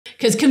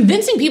because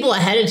convincing people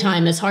ahead of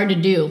time is hard to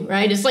do,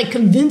 right? It's like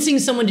convincing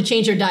someone to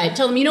change their diet.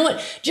 Tell them, you know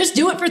what, just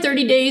do it for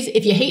 30 days.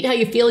 If you hate how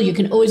you feel, you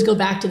can always go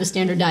back to the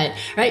standard diet,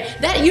 right?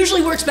 That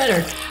usually works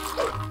better.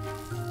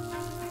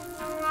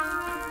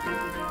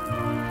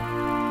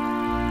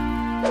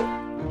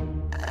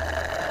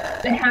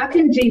 So how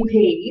can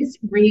GPs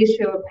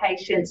reassure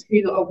patients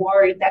who are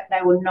worried that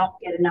they will not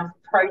get enough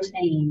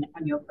protein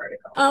on your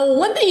protocol?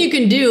 One thing you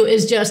can do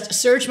is just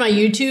search my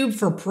YouTube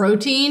for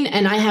protein,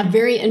 and I have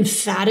very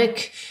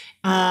emphatic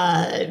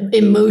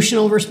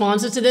emotional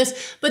responses to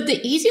this. But the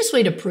easiest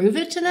way to prove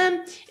it to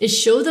them is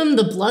show them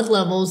the blood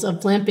levels of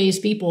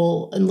plant-based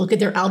people and look at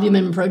their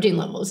albumin and protein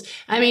levels.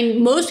 I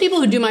mean, most people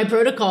who do my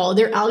protocol,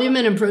 their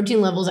albumin and protein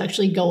levels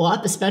actually go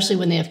up, especially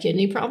when they have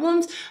kidney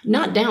problems,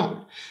 not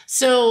down.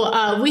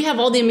 So we have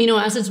all the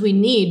amino acids we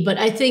need, but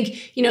I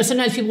think,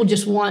 sometimes people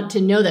just want to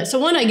know that. So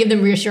one, I give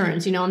them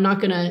reassurance. I'm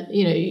not going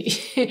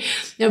to,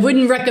 I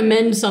wouldn't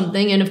recommend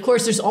something. And of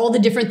course, there's all the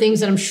different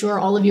things that I'm sure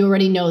all of you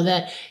already know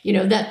that,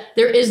 that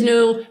there is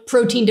no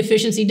protein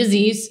deficiency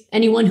disease.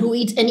 Anyone who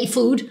eats any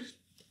food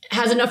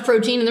has enough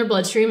protein in their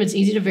bloodstream. It's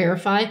easy to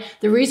verify.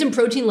 The reason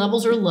protein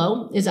levels are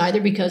low is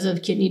either because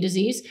of kidney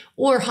disease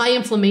or high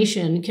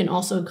inflammation can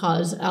also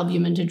cause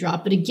albumin to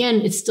drop. But again,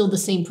 it's still the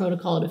same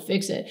protocol to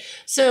fix it.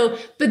 So,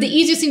 but the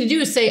easiest thing to do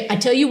is say, I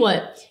tell you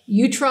what,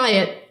 you try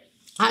it.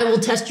 I will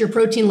test your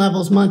protein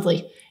levels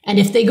monthly. And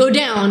if they go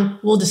down,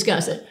 we'll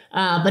discuss it.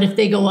 But if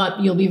they go up,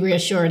 you'll be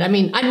reassured. I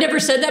mean, I've never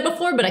said that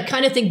before, but I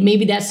kind of think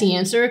maybe that's the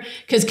answer,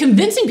 because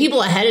convincing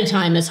people ahead of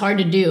time is hard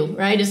to do,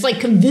 right? It's like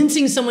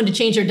convincing someone to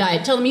change their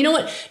diet. Tell them, you know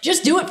what,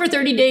 just do it for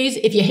 30 days.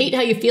 If you hate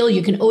how you feel,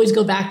 you can always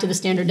go back to the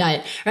standard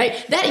diet,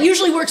 right? That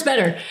usually works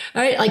better,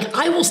 right? Like,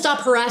 I will stop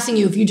harassing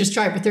you if you just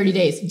try it for 30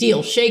 days.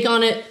 Deal, shake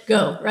on it,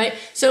 go, right?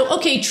 So,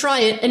 okay, try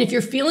it. And if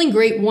you're feeling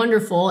great,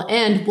 wonderful.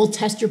 And we'll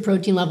test your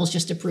protein levels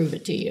just to prove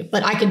it to you.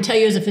 But I can tell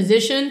you as a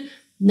physician,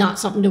 not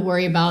something to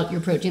worry about. Your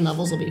protein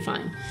levels will be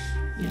fine.